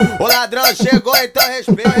O ladrão chegou, então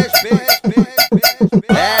respeita.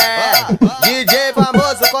 É, DJ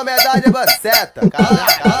famoso com medalha de boceta.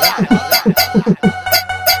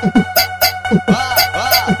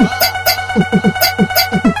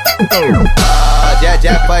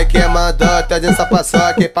 A funk mandou, Teus só passou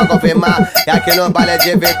aqui pra confirmar. E aqui no baile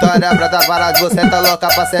de Vitória, brota várias buceta louca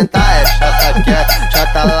pra sentar. É chata quer,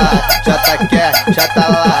 chata lá, chata quer, chata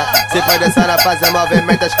lá. Se for descendo a fazer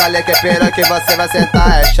movimento, escolhe que piro que você vai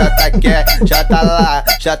sentar. É chata quer, chata lá,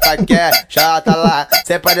 chata quer, chata lá.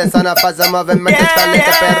 Se for descendo a fazer movimento, escolhe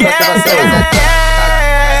que piro que você vai sentar.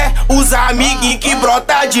 Os amiguinhos que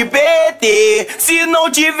brota de PT, se não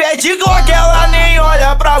tiver de Glock, ela nem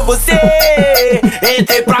olha pra você.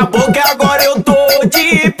 Entrei pra boca e agora eu tô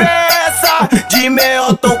de peça. De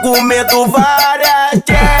mel tô comendo várias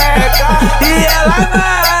tchecas. E ela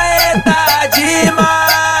vai tá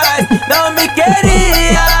demais. Não me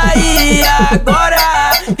queria e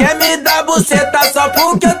agora quer me dar buceta só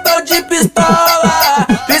porque eu tô de pistola.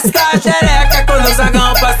 Pisca a xereca quando o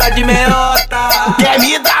Zangão passa de meiota. Quer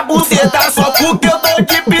me dar buceta só porque eu tô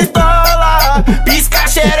de pistola. Pisca a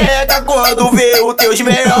xereca quando vê o Teus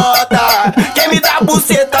meiota. Quer me dar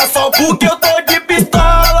buceta só porque eu tô de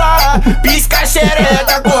pistola. Pisca a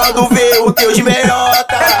xereca quando vê o Teus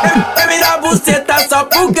meiota. Quer me dar buceta só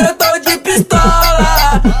porque eu tô de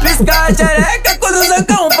pistola. Pisca a xereca quando o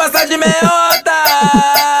Zangão passa de meiota.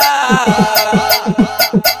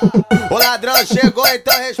 O ladrão chegou,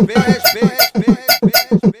 então respeita.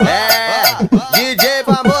 É, DJ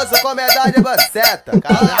famoso com medalha de boceta.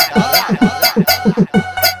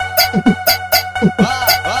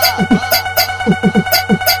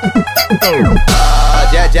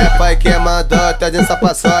 A funk mandou, Teus só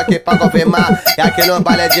passou aqui pra confirmar. E aqui no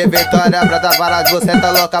baile de Vitória, brota várias buceta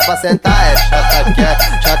louca pra sentar. É chata quer,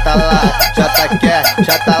 chata lá, chata quer,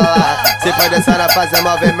 chata lá. Se for descendo a fazer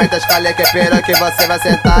movimento, escolhe que piro que você vai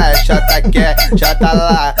sentar. É chata quer, chata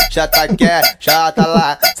lá, chata quer, chata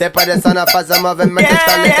lá. Se for descendo a fazer movimento,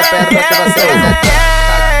 escolhe que piro que você vai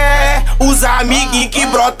sentar. Os amiguinhos que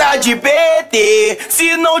brota de PT,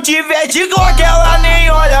 se não tiver de Glock, ela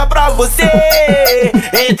nem olha pra você.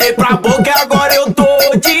 Entrei pra boca e agora eu tô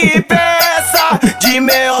de peça. De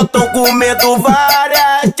mel tô comendo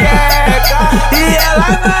várias tchecas. E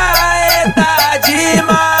ela vai tá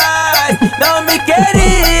demais. Não me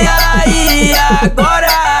queria e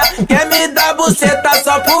agora quer me dar buceta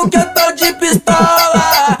só porque eu tô de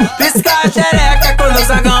pistola. Pisca a xereca quando o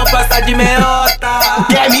Zangão passa de meiota.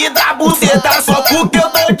 Quer me dar buceta só porque eu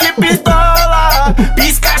tô de pistola.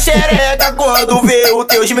 Pisca a xereca quando vê o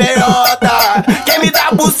Teus meiota. Quer me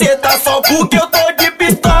dar buceta só porque eu tô de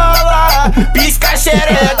pistola. Pisca a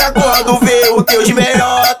xereca quando vê o Teus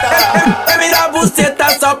meiota. Quer me dar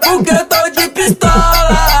buceta só porque eu tô de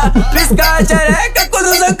pistola. Pisca a xereca quando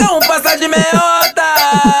o Zangão passa de meiota.